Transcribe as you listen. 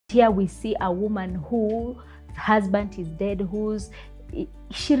Here we see a woman whose husband is dead,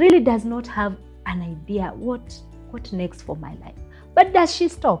 she really does not have an idea what next for my life. But does she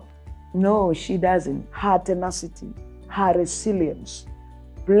stop? No, she doesn't. Her tenacity, her resilience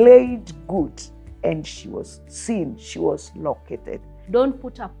played good, and she was seen, she was located. Don't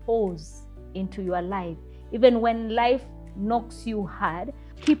put a pause into your life. Even when life knocks you hard,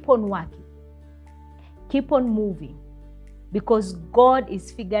 keep on working. Keep on moving, because God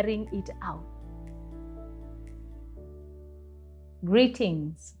is figuring it out.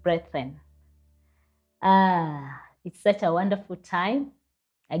 Greetings, brethren. It's such a wonderful time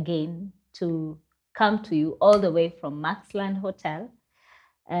again to come to you all the way from Maxland Hotel,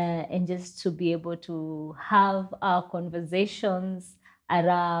 and just to be able to have our conversations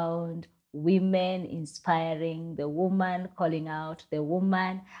around women inspiring the woman, calling out the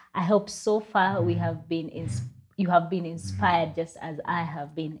woman. I hope so far you have been inspired just as I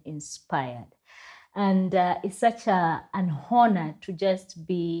have been inspired. And it's such an honor to just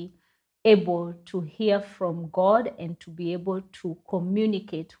be able to hear from God and to be able to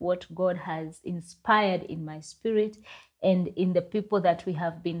communicate what God has inspired in my spirit and in the people that we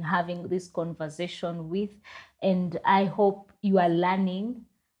have been having this conversation with. And I hope you are learning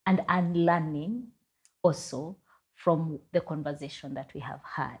and unlearning also from the conversation that we have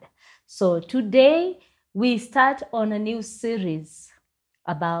had. So today we start on a new series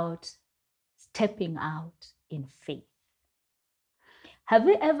about stepping out in faith. Have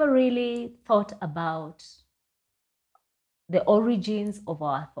you ever really thought about the origins of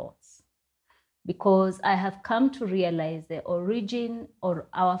our thoughts? Because I have come to realize the origin, or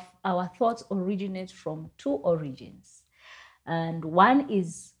our thoughts originate from two origins. And one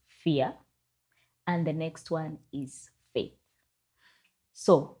is fear, and the next one is faith.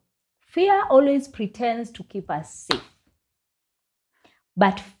 So fear always pretends to keep us safe.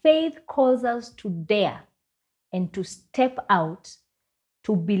 But faith calls us to dare and to step out,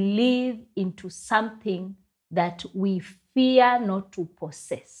 to believe into something that we fear not to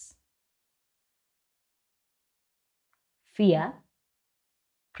possess. Fear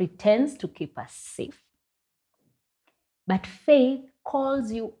pretends to keep us safe, but faith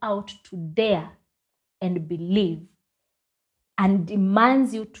calls you out to dare and believe, and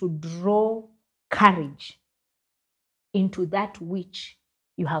demands you to draw courage into that which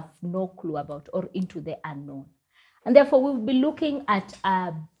you have no clue about, or into the unknown. And therefore, we'll be looking at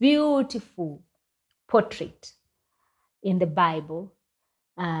a beautiful portrait in the Bible,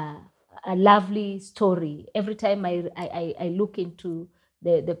 a lovely story. Every time I look into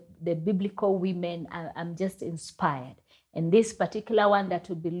the biblical women, I'm just inspired. And this particular one that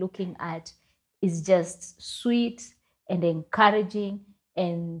we'll be looking at is just sweet and encouraging,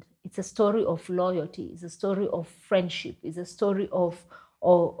 and it's a story of loyalty, it's a story of friendship, it's a story of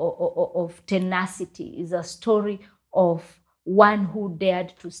tenacity, it's a story of one who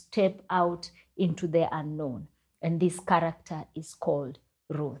dared to step out into the unknown. And this character is called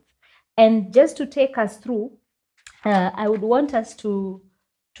Ruth. And just to take us through, I would want us to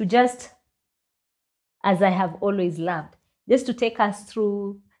just, as I have always loved, just to take us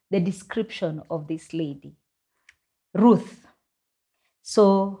through the description of this lady, Ruth.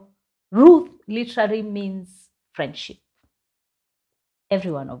 So Ruth literally means friendship.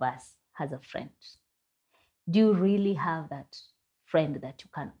 Every one of us has a friend. Do you really have that friend that you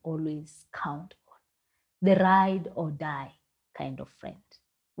can always count on? The ride or die kind of friend.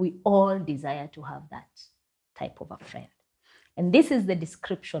 We all desire to have that type of a friend. And this is the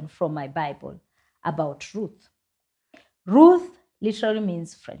description from my Bible about Ruth. Ruth literally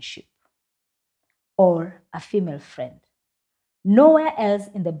means friendship, or a female friend. Nowhere else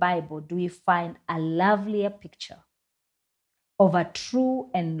in the Bible do we find a lovelier picture of a true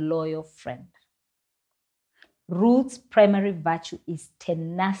and loyal friend. Ruth's primary virtue is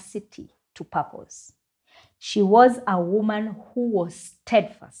tenacity to purpose. She was a woman who was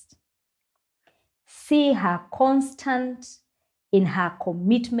steadfast. See her constant in her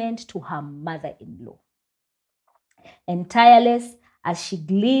commitment to her mother-in-law. And tireless as she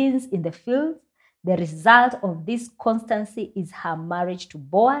gleans in the field, the result of this constancy is her marriage to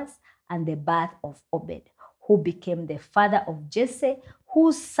Boaz and the birth of Obed, who became the father of Jesse,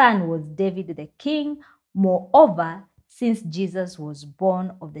 whose son was David the king. Moreover, since Jesus was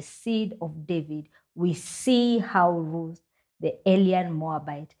born of the seed of David, we see how Ruth, the alien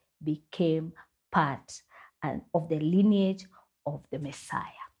Moabite, became part of the lineage of the Messiah.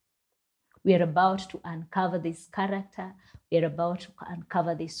 We are about to uncover this character. We are about to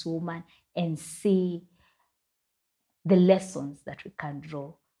uncover this woman and see the lessons that we can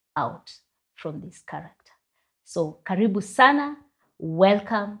draw out from this character. So, karibu sana.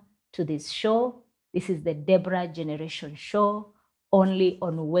 welcome to this show. This is the Deborah Generation Show, only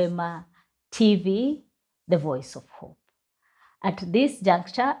on Wema TV, the voice of hope. At this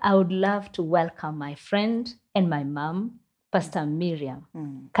juncture, I would love to welcome my friend and my mom, Pst Mirriam.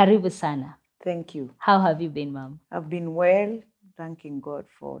 Karibu sana. Thank you. How have you been, Mom? I've been well, thanking God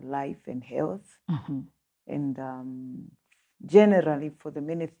for life and health, and generally for the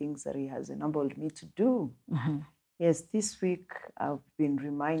many things that He has enabled me to do. Yes, this week I've been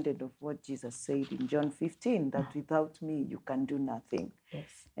reminded of what Jesus said in John 15, that without me you can do nothing. Yes.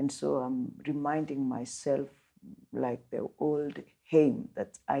 And so I'm reminding myself, like the old hymn,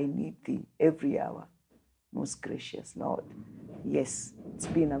 that I need Thee every hour, most gracious Lord. Yes, it's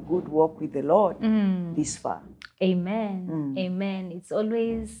been a good walk with the Lord this far. Amen. Amen. It's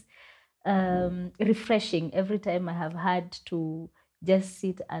always refreshing every time I have had to just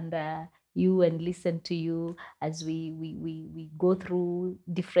sit under you and listen to you as we go through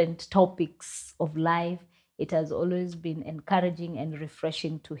different topics of life. It has always been encouraging and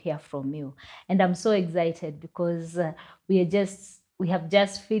refreshing to hear from you. And I'm so excited because we have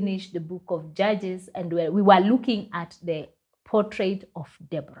just finished the book of Judges, and we were looking at the portrait of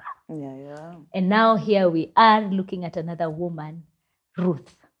Deborah. Yeah. And now here we are looking at another woman,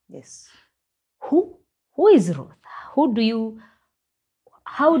 Ruth. Yes. Who is Ruth? How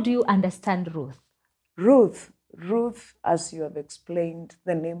do you understand Ruth? Ruth, as you have explained,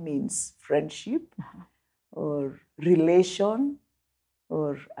 the name means friendship or relation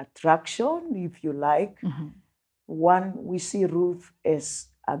or attraction, if you like. One, we see Ruth as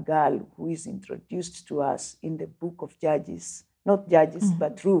a girl who is introduced to us in the book of Judges, not Judges,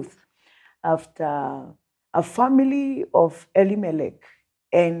 but Ruth, after a family of Elimelech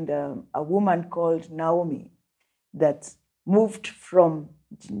and a woman called Naomi that moved from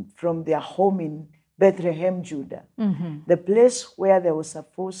their home in Bethlehem, Judah, the place where there was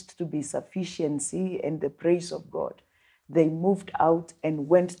supposed to be sufficiency and the praise of God. They moved out and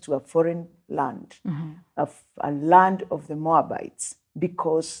went to a foreign land, a land of the Moabites,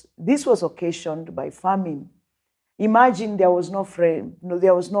 because this was occasioned by famine. Imagine there was no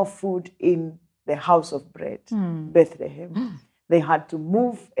food in the house of bread, Bethlehem. They had to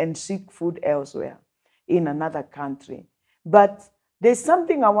move and seek food elsewhere in another country. But there's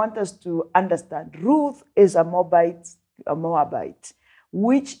something I want us to understand. Ruth is a Moabite,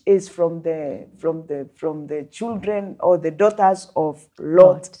 which is from the children or the daughters of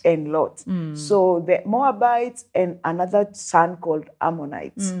Lot and Lot. So the Moabites and another son called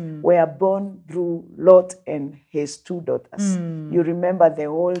Ammonites were born through Lot and his two daughters. You remember the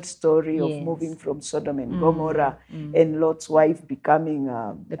whole story of moving from Sodom and Gomorrah and Lot's wife becoming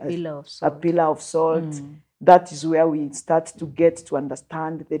a pillar of salt. That is where we start to get to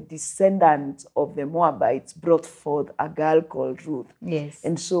understand the descendants of the Moabites brought forth a girl called Ruth. Yes.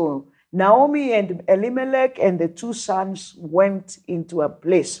 And so Naomi and Elimelech and the two sons went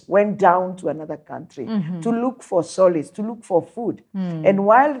down to another country to look for solace, to look for food. And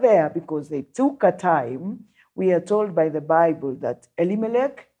while there, because they took a time, we are told by the Bible that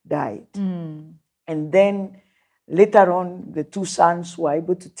Elimelech died. And then later on, the two sons were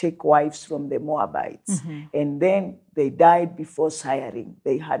able to take wives from the Moabites. And then they died before siring.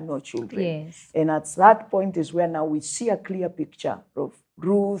 They had no children. Yes. And at that point is where now we see a clear picture of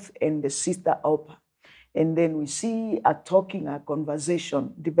Ruth and the sister Orpah. And then we see a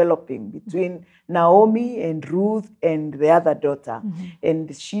conversation developing between Naomi and Ruth and the other daughter.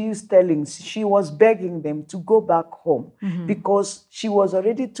 And she was begging them to go back home because she was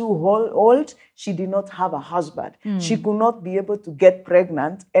already too old. She did not have a husband. She could not be able to get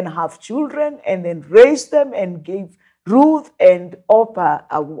pregnant and have children and then raise them and give Ruth and Orpah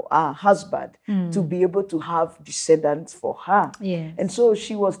a husband to be able to have descendants for her. Yes. And so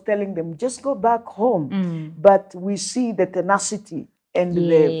she was telling them, just go back home. But we see the tenacity and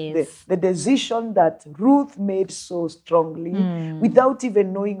the decision that Ruth made so strongly without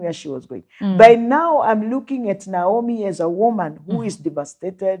even knowing where she was going. By now, I'm looking at Naomi as a woman who is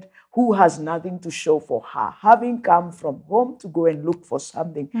devastated, who has nothing to show for her, having come from home to go and look for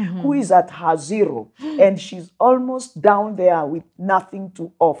something, who is at her zero, and she's almost down there with nothing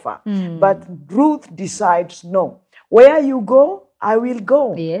to offer. But Ruth decides, no, where you go, I will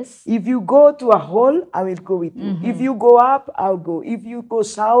go. Yes. If you go to a hole, I will go with you. If you go up, I'll go. If you go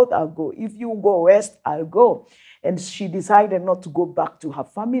south, I'll go. If you go west, I'll go. And she decided not to go back to her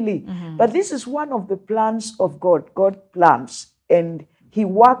family. But this is one of the plans of God. God plans. And He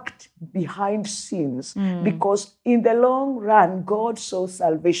worked behind scenes because in the long run, God saw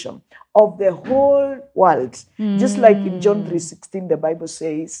salvation of the whole world. Just like in John 3:16, the Bible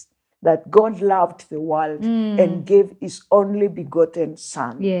says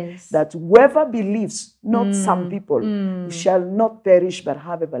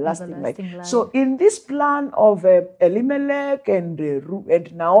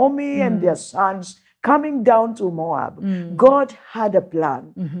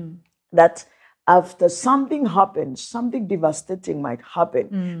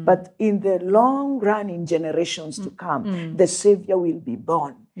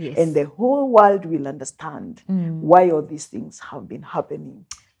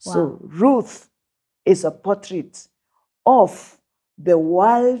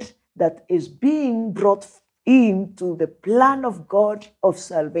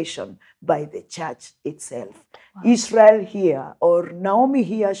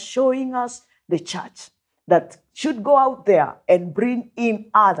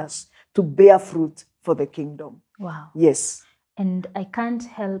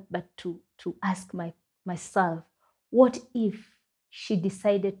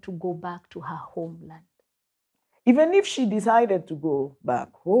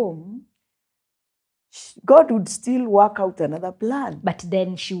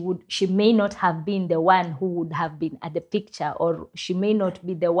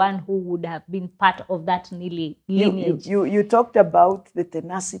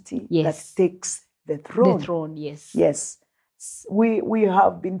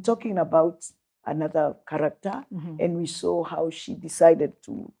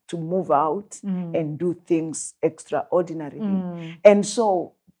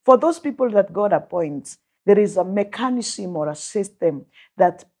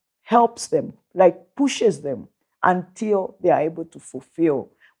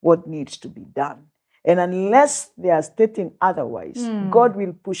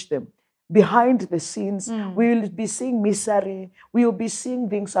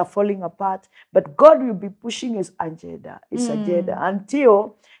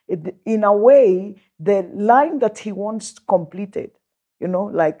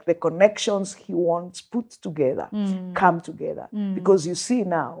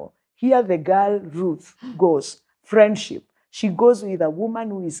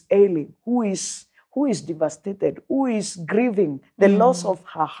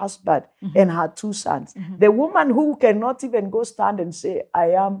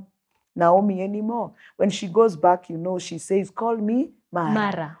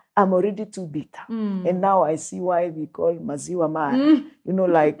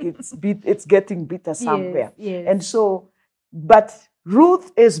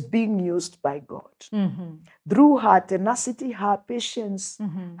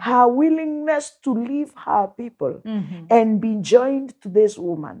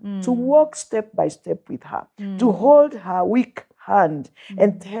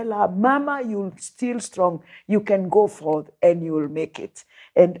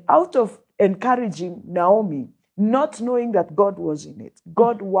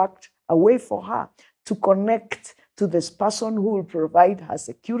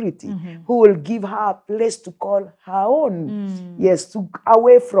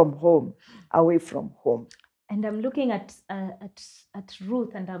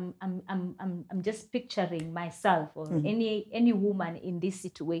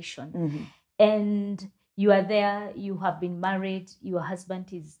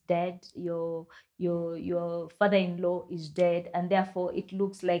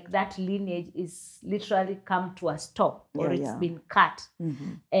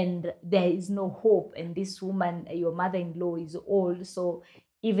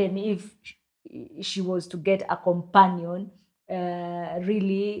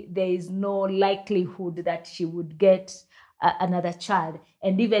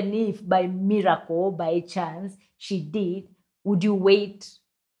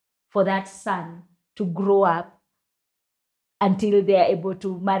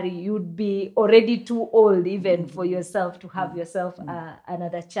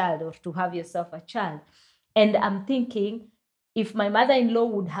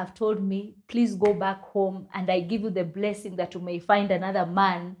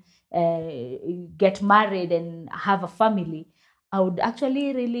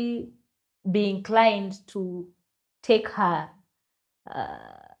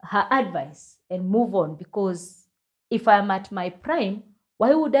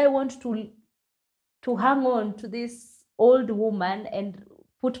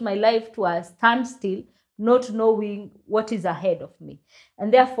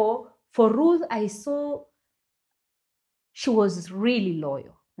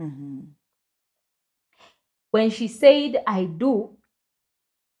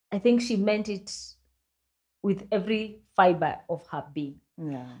I think she meant it with every fiber of her being.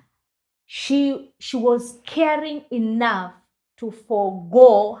 Yeah. She was caring enough to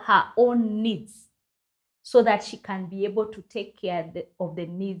forego her own needs so that she can be able to take care of the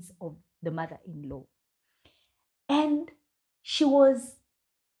needs of the mother-in-law. And she was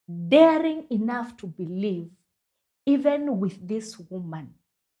daring enough to believe, even with this woman,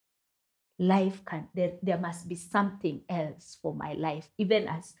 there must be something else for my life, even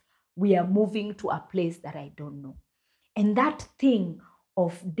as we are moving to a place that I don't know. And that thing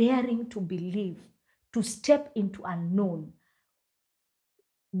of daring to believe, to step into unknown,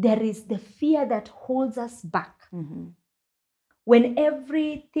 there is the fear that holds us back. Mm-hmm. When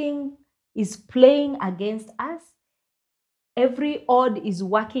everything is playing against us, every odd is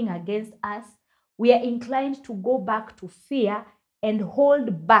working against us, we are inclined to go back to fear and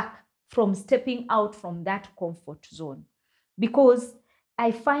hold back from stepping out from that comfort zone. Because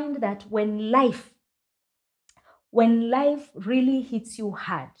I find that when life really hits you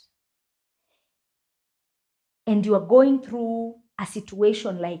hard and you are going through a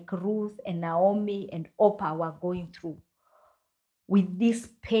situation like Ruth and Naomi and Oprah were going through, with this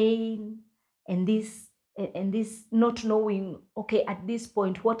pain and this not knowing, okay, at this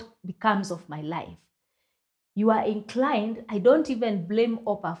point, what becomes of my life? You are inclined, I don't even blame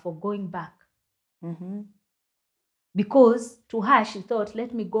Oprah for going back. Mm-hmm. Because to her, she thought,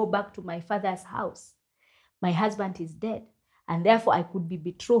 let me go back to my father's house. My husband is dead, and therefore I could be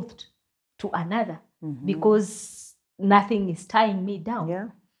betrothed to another, Mm-hmm. because nothing is tying me down. Yeah.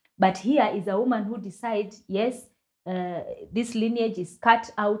 But here is a woman who decides, yes, this lineage is cut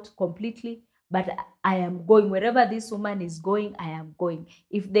out completely, but I am going. Wherever this woman is going, I am going.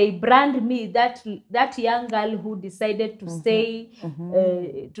 If they brand me that young girl who decided to stay,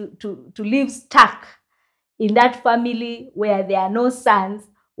 to live stuck in that family where there are no sons,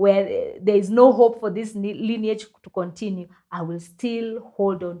 where there is no hope for this lineage to continue, I will still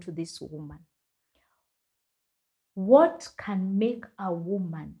hold on to this woman. What can make a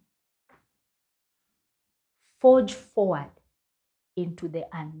woman forge forward into the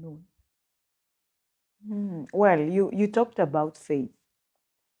unknown? Well, you talked about faith.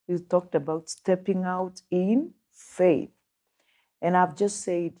 You talked about stepping out in faith. And I've just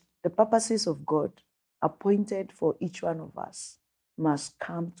said the purposes of God appointed for each one of us must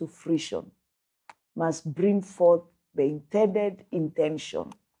come to fruition, must bring forth the intended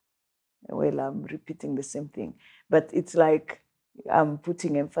intention. Well, I'm repeating the same thing, but it's like I'm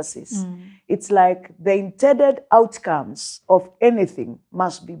putting emphasis. It's like the intended outcomes of anything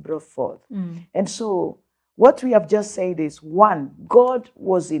must be brought forth. And so what we have just said is, one, God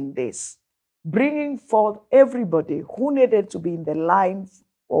was in this, bringing forth everybody who needed to be in the line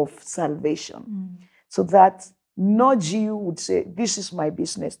of salvation, so that no Jew would say, this is my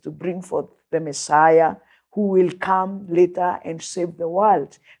business to bring forth the Messiah who will come later and save the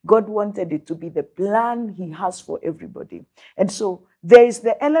world. God wanted it to be the plan he has for everybody. And so there is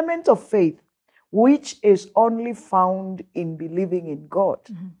the element of faith, which is only found in believing in God.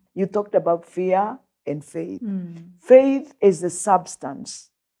 You talked about fear and faith. Faith is the substance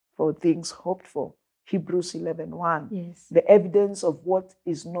for things hoped for. Hebrews 11:1. Yes. The evidence of what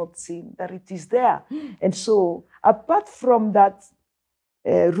is not seen, that it is there. And so apart from that,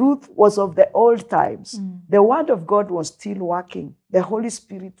 Ruth was of the old times. The word of God was still working. The Holy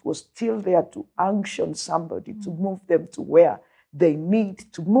Spirit was still there to unction somebody, to move them to where they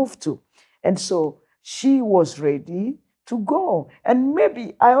need to move to. And so she was ready to go. And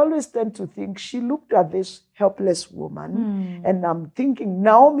maybe I always tend to think she looked at this helpless woman, and I'm thinking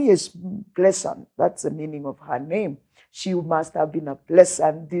Naomi is pleasant. That's the meaning of her name. She must have been a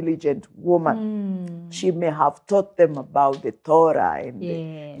pleasant, diligent woman. She may have taught them about the Torah and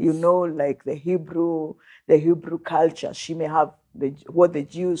like the Hebrew culture. She may have what the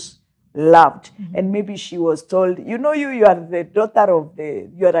Jews loved. And maybe she was told, you are the daughter of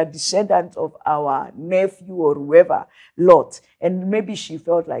you are a descendant of our nephew or whoever, Lot. And maybe she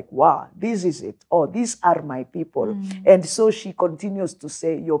felt like, wow, this is it. Oh, these are my people. And so she continues to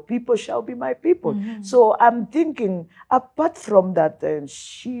say, your people shall be my people. So I'm thinking, apart from that,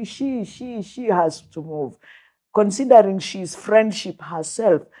 she has to move. Considering she's friendship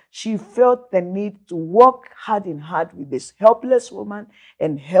herself, she felt the need to work hand in hand with this helpless woman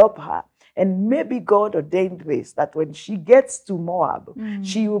and help her. And maybe God ordained this, that when she gets to Moab,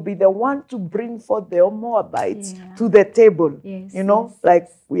 she will be the one to bring forth the Moabites to the table. Like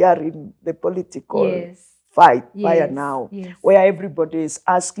we are in the political fight fire now, where everybody is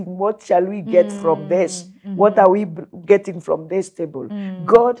asking, what shall we get from this? What are we getting from this table?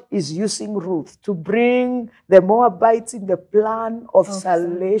 God is using Ruth to bring the Moabites in the plan of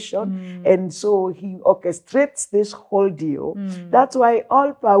salvation. And so he orchestrates this whole deal. That's why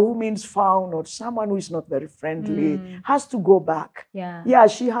all Pahu means found, or someone who is not very friendly, has to go back. Yeah,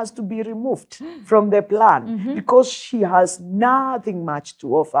 she has to be removed from the plan because she has nothing much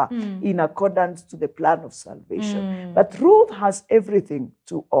to offer in accordance to the plan of salvation. But Ruth has everything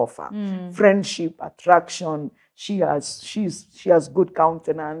to offer. Friendship, attraction. She has good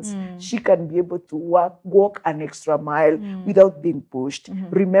countenance. She can be able to walk an extra mile without being pushed.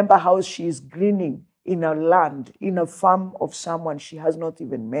 Remember how she is gleaning in a land, in a farm of someone she has not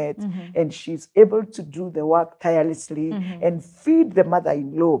even met. And she's able to do the work tirelessly and feed the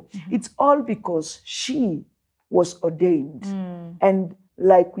mother-in-law. It's all because she was ordained. And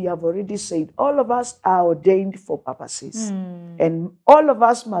like we have already said, all of us are ordained for purposes. And all of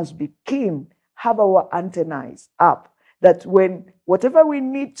us must be keen, have our antennas up, that when whatever we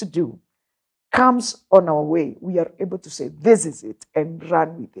need to do comes on our way, we are able to say, this is it, and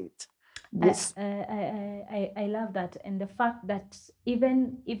run with it. Yes. I love that. And the fact that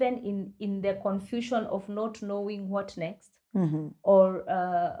even in the confusion of not knowing what next or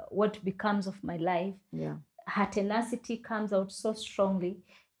what becomes of my life, her tenacity comes out so strongly.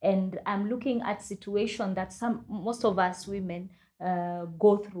 And I'm looking at situation that most of us women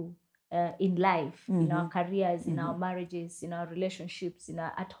go through in life, in our careers, in our marriages, in our relationships,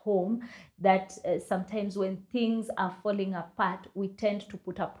 at home, that sometimes when things are falling apart, we tend to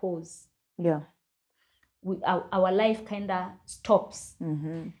put a pause. Yeah. Our life kind of stops.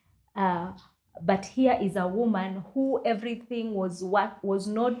 But here is a woman who everything was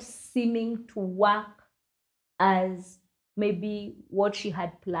not seeming to work as maybe what she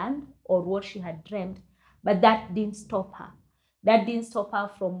had planned or what she had dreamed, but that didn't stop her. That didn't stop her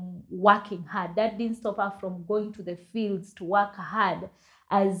from working hard. That didn't stop her from going to the fields to work hard,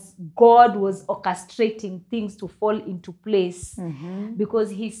 as God was orchestrating things to fall into place. Because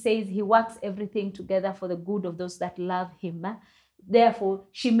he says he works everything together for the good of those that love him. Therefore,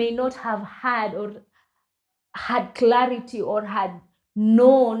 she may not have had clarity or had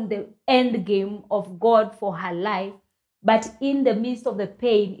known the end game of God for her life, but in the midst of the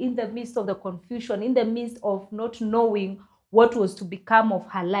pain, in the midst of the confusion, in the midst of not knowing what was to become of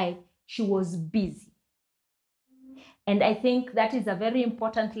her life, she was busy. And I think that is a very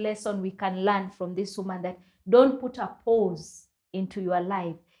important lesson we can learn from this woman, that don't put a pause into your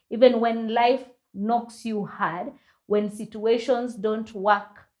life. Even when life knocks you hard, when situations don't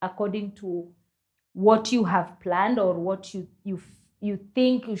work according to what you have planned or what you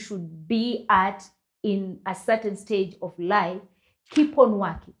think you should be at in a certain stage of life, keep on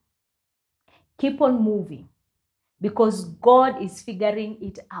working. Keep on moving, because God is figuring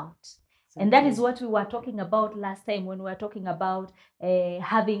it out. And that is what we were talking about last time when we were talking about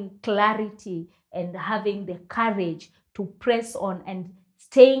having clarity and having the courage to press on and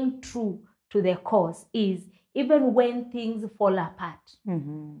staying true to the cause, is even when things fall apart,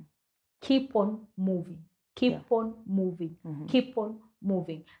 keep on moving, keep on moving, keep on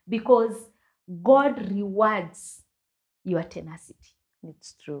moving, because God rewards your tenacity.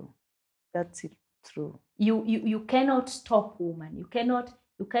 It's true. That's it. True. You cannot stop, woman. You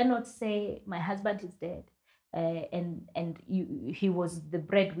cannot say my husband is dead, and he was the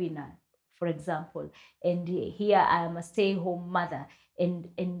breadwinner, for example, and here I am a stay-home mother,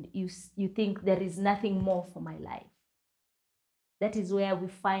 and you think there is nothing more for my life. That is where we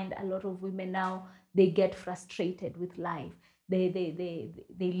find a lot of women now, they get frustrated with life. They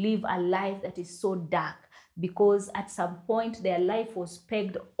live a life that is so dark, because at some point their life was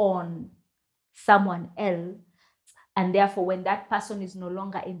pegged on someone else, and therefore when that person is no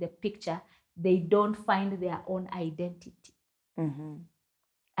longer in the picture, they don't find their own identity.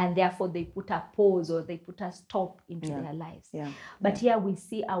 And therefore they put a pause or they put a stop into their lives. But here we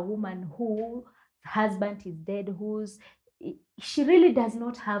see a woman whose husband is dead, she really does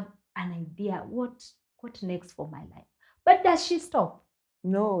not have an idea what next for my life. But does she stop?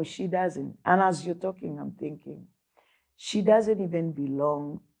 No, she doesn't. And as you're talking, I'm thinking, she doesn't even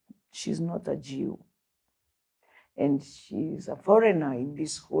belong. She's not a Jew. And she's a foreigner in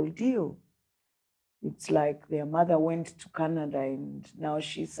this whole deal. It's like their mother went to Canada and now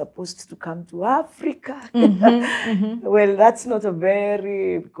she's supposed to come to Africa. Well, that's not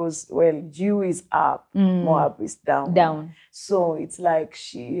because, Jew is up, Moab is down. So it's like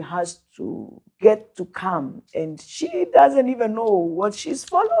she has to get to come, and she doesn't even know what she's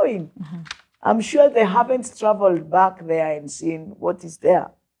following. I'm sure they haven't traveled back there and seen what is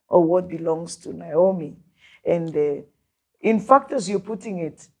there or what belongs to Naomi. And in fact, as you're putting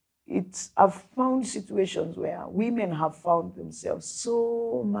it, I've found situations where women have found themselves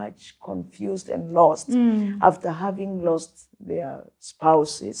so much confused and lost after having lost their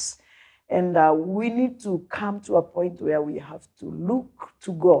spouses. And we need to come to a point where we have to look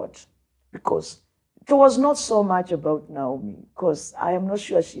to God, because it was not so much about Naomi, because I am not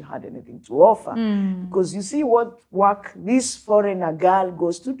sure she had anything to offer. Because you see what work this foreigner girl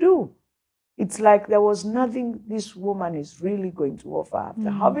goes to do. It's like there was nothing this woman is really going to offer after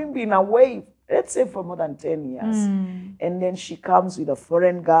having been away, let's say, for more than 10 years. And then she comes with a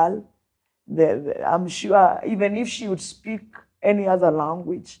foreign girl. I'm sure even if she would speak any other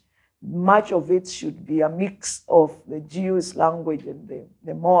language, much of it should be a mix of the Jewish language and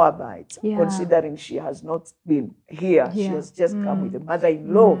the Moabites, considering she has not been here. She has just come with a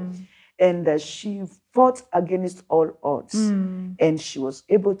mother-in-law. And she fought against all odds. And she was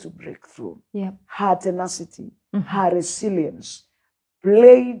able to break through. Her tenacity, her resilience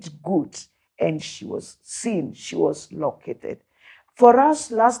played good. And she was seen, she was located. For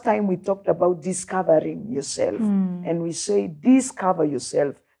us, last time we talked about discovering yourself. And we say, discover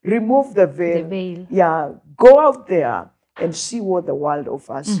yourself. Remove the veil. Yeah, go out there and see what the world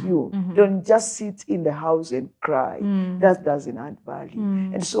offers you. Don't just sit in the house and cry. That doesn't add value.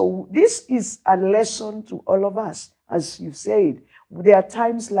 And so this is a lesson to all of us. As you said, there are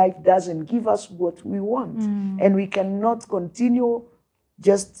times life doesn't give us what we want. And we cannot continue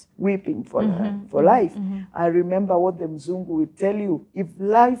just weeping for life. I remember what the Mzungu would tell you. If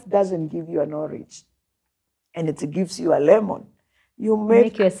life doesn't give you an orange and it gives you a lemon, you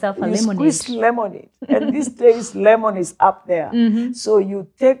make yourself a lemonade. Squeeze lemonade. And these days, lemon is up there. So you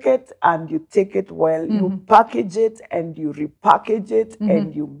take it and you take it well. You package it and you repackage it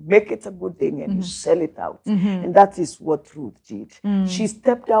and you make it a good thing and you sell it out. And that is what Ruth did. She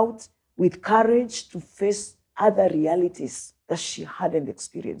stepped out with courage to face other realities that she hadn't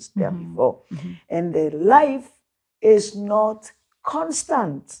experienced there before. And life is not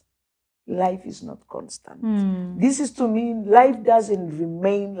constant. Life is not constant. This is to mean life doesn't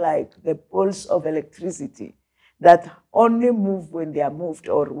remain like the poles of electricity that only move when they are moved,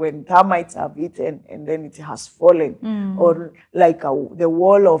 or when termites have eaten and then it has fallen, or like the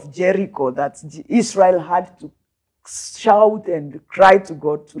wall of Jericho that Israel had to shout and cry to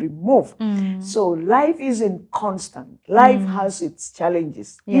God to remove. So life isn't constant. Life has its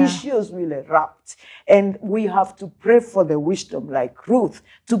challenges. Issues will erupt. And we have to pray for the wisdom, like Ruth,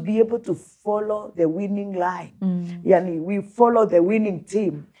 to be able to follow the winning line. Yani, we follow the winning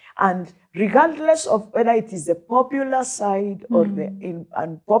team. And regardless of whether it is the popular side or the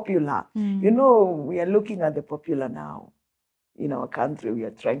unpopular, you know, we are looking at the popular now. In our country, we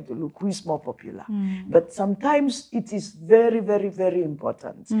are trying to look who is more popular. But sometimes it is very, very, very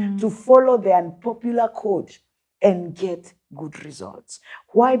important to follow the unpopular code and get good results.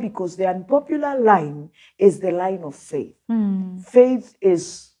 Why? Because the unpopular line is the line of faith. Faith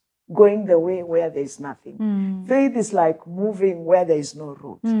is going the way where there is nothing. Faith is like moving where there is no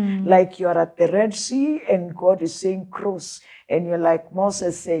route. Like you're at the Red Sea and God is saying cross. And you're like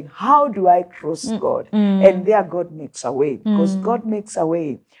Moses saying, how do I cross God? And there God makes a way, because God makes a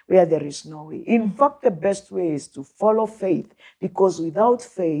way where there is no way. In fact, the best way is to follow faith, because without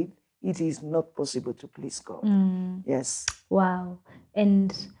faith, it is not possible to please God. Yes. Wow.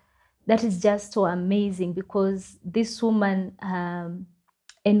 And that is just so amazing, because this woman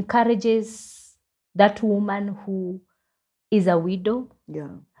encourages that woman who is a widow.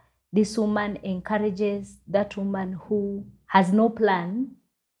 Yeah. This woman encourages that woman who has no plan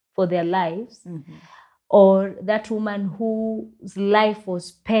for their lives, or that woman whose life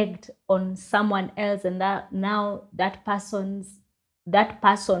was pegged on someone else, and that now that person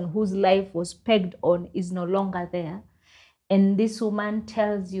whose life was pegged on is no longer there. And this woman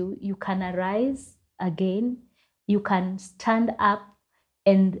tells you, you can arise again, you can stand up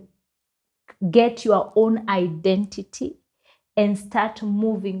and get your own identity and start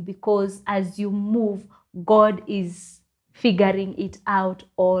moving, because as you move, God is figuring it out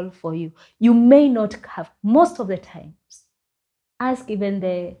all for you. You may not have, most of the times. Ask even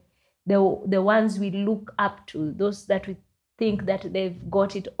the ones we look up to, those that we think that they've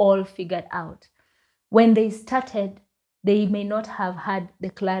got it all figured out. When they started, they may not have had the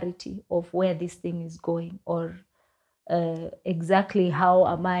clarity of where this thing is going, or exactly how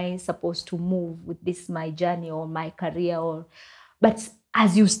am I supposed to move with this, my journey or my career. But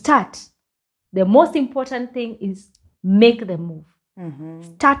as you start, the most important thing is make the move.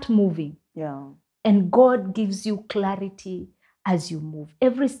 Start moving. Yeah. And God gives you clarity as you move.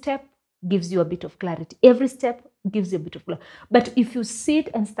 Every step gives you a bit of clarity. Every step gives you a bit of clarity. But if you sit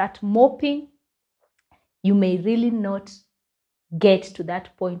and start moping, you may really not get to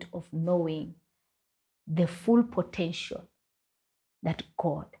that point of knowing the full potential that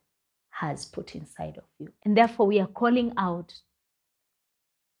God has put inside of you. And therefore, we are calling out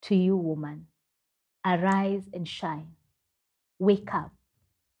to you, woman, arise and shine. Wake up.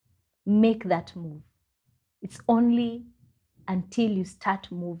 Make that move. It's only until you start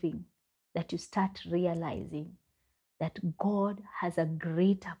moving that you start realizing that God has a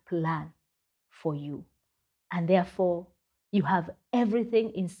greater plan for you. And therefore, you have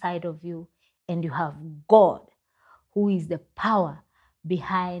everything inside of you, and you have God, who is the power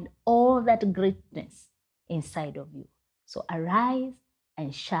behind all that greatness inside of you. So arise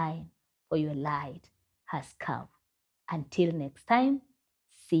and shine, for your light has come. Until next time,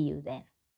 see you then.